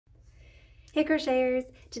Hey crocheters!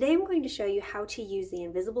 Today I'm going to show you how to use the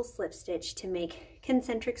invisible slip stitch to make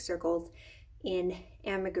concentric circles in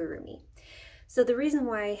amigurumi. So the reason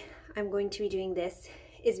why I'm going to be doing this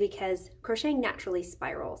is because crocheting naturally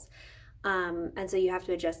spirals, and so you have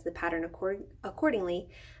to adjust the pattern accordingly,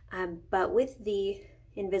 but with the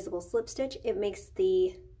invisible slip stitch it makes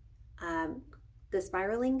the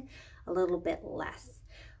spiraling a little bit less,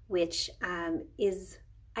 which is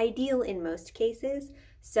ideal in most cases.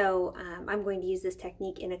 So I'm going to use this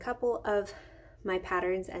technique in a couple of my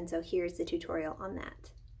patterns, and so here's the tutorial on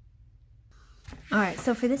that. Alright,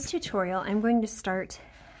 so for this tutorial I'm going to start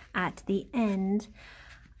at the end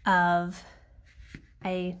of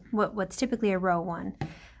what's typically a row one,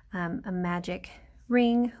 a magic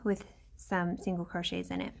ring with some single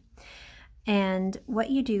crochets in it. And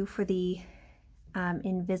what you do for the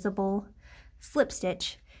invisible slip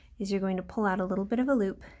stitch is you're going to pull out a little bit of a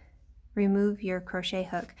loop, remove your crochet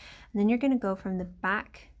hook, and then you're going to go from the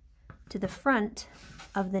back to the front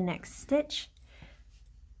of the next stitch,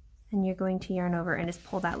 and you're going to yarn over and just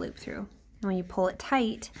pull that loop through. And when you pull it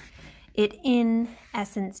tight, it in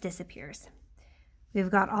essence disappears.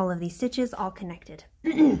 We've got all of these stitches all connected.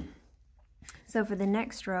 So for the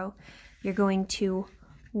next row, you're going to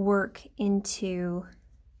work into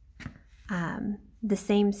the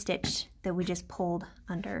same stitch that we just pulled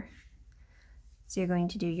under. So you're going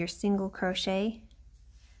to do your single crochet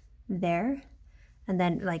there, and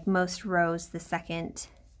then like most rows, the second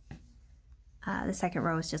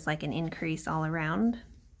row is just like an increase all around.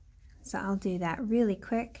 So I'll do that really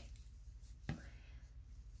quick,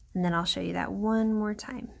 and then I'll show you that one more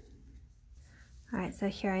time. All right, so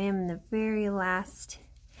here I am in the very last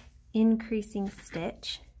increasing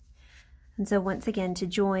stitch. And so once again, to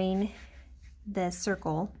join the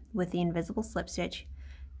circle with the invisible slip stitch,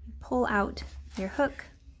 you pull out your hook,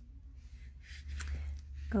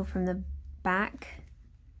 go from the back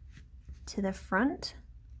to the front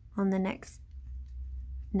on the next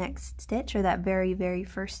stitch, or that very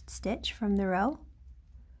first stitch from the row,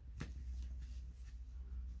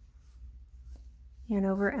 yarn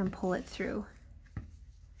over and pull it through,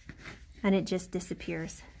 and it just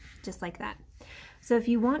disappears just like that. So if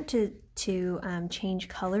you want to change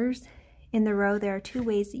colors in the row, there are two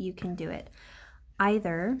ways that you can do it.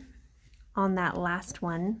 Either on that last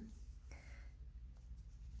one,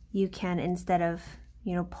 you can, instead of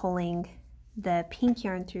pulling the pink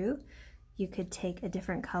yarn through, you could take a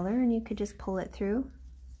different color and you could just pull it through,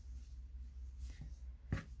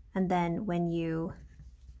 and then when you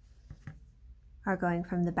are going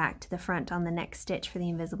from the back to the front on the next stitch for the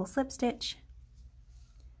invisible slip stitch,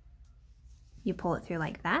 you pull it through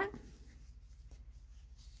like that.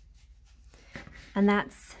 And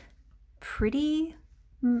that's pretty,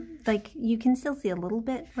 like, you can still see a little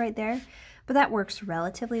bit right there, but that works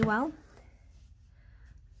relatively well.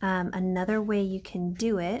 Another way you can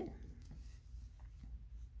do it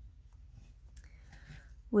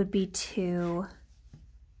would be to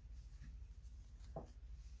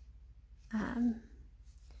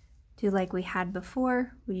do like we had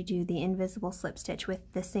before. We do the invisible slip stitch with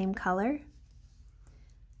the same color,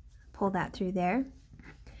 pull that through there,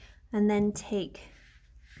 and then take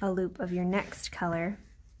a loop of your next color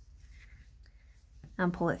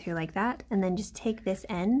and pull it through like that, and then just take this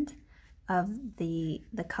end of the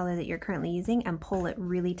color that you're currently using and pull it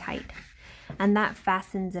really tight, and that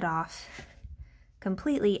fastens it off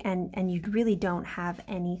completely, and you really don't have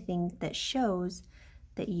anything that shows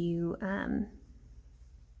that you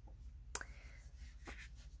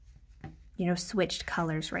switched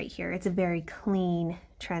colors right here. It's a very clean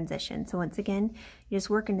transition. So once again, you just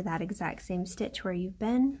work into that exact same stitch where you've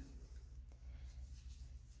been,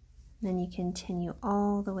 then you continue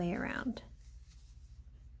all the way around.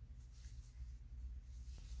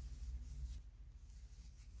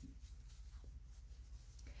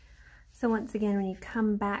 So once again, when you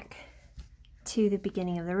come back to the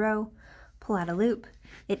beginning of the row, pull out a loop.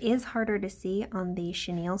 It is harder to see on the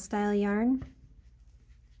chenille style yarn,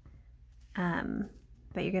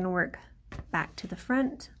 but you're going to work back to the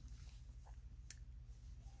front.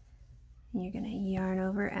 You're going to yarn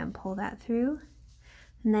over and pull that through,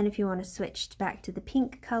 and then if you want to switch back to the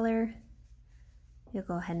pink color, you'll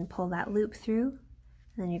go ahead and pull that loop through,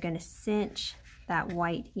 and then you're going to cinch that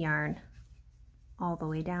white yarn all the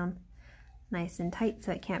way down nice and tight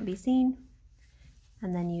so it can't be seen,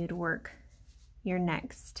 and then you'd work your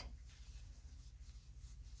next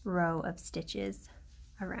row of stitches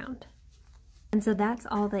around. And so that's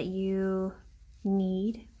all that you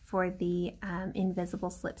need for the invisible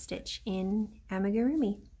slip stitch in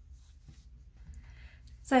amigurumi.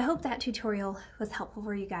 So I hope that tutorial was helpful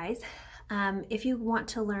for you guys. If you want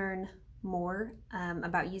to learn more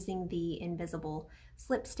about using the invisible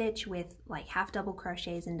slip stitch with like half double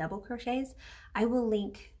crochets and double crochets, I will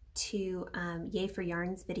link to Yay for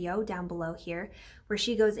Yarn's video down below here, where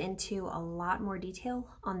she goes into a lot more detail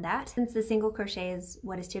on that. Since the single crochet is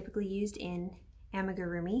what is typically used in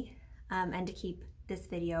amigurumi, and to keep this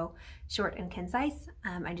video short and concise,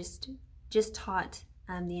 I just taught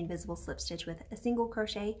the invisible slip stitch with a single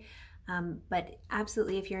crochet. But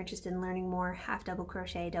absolutely, if you're interested in learning more half double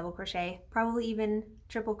crochet, double crochet, probably even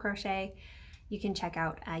triple crochet, you can check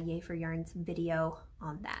out Yay for Yarn's video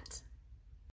on that.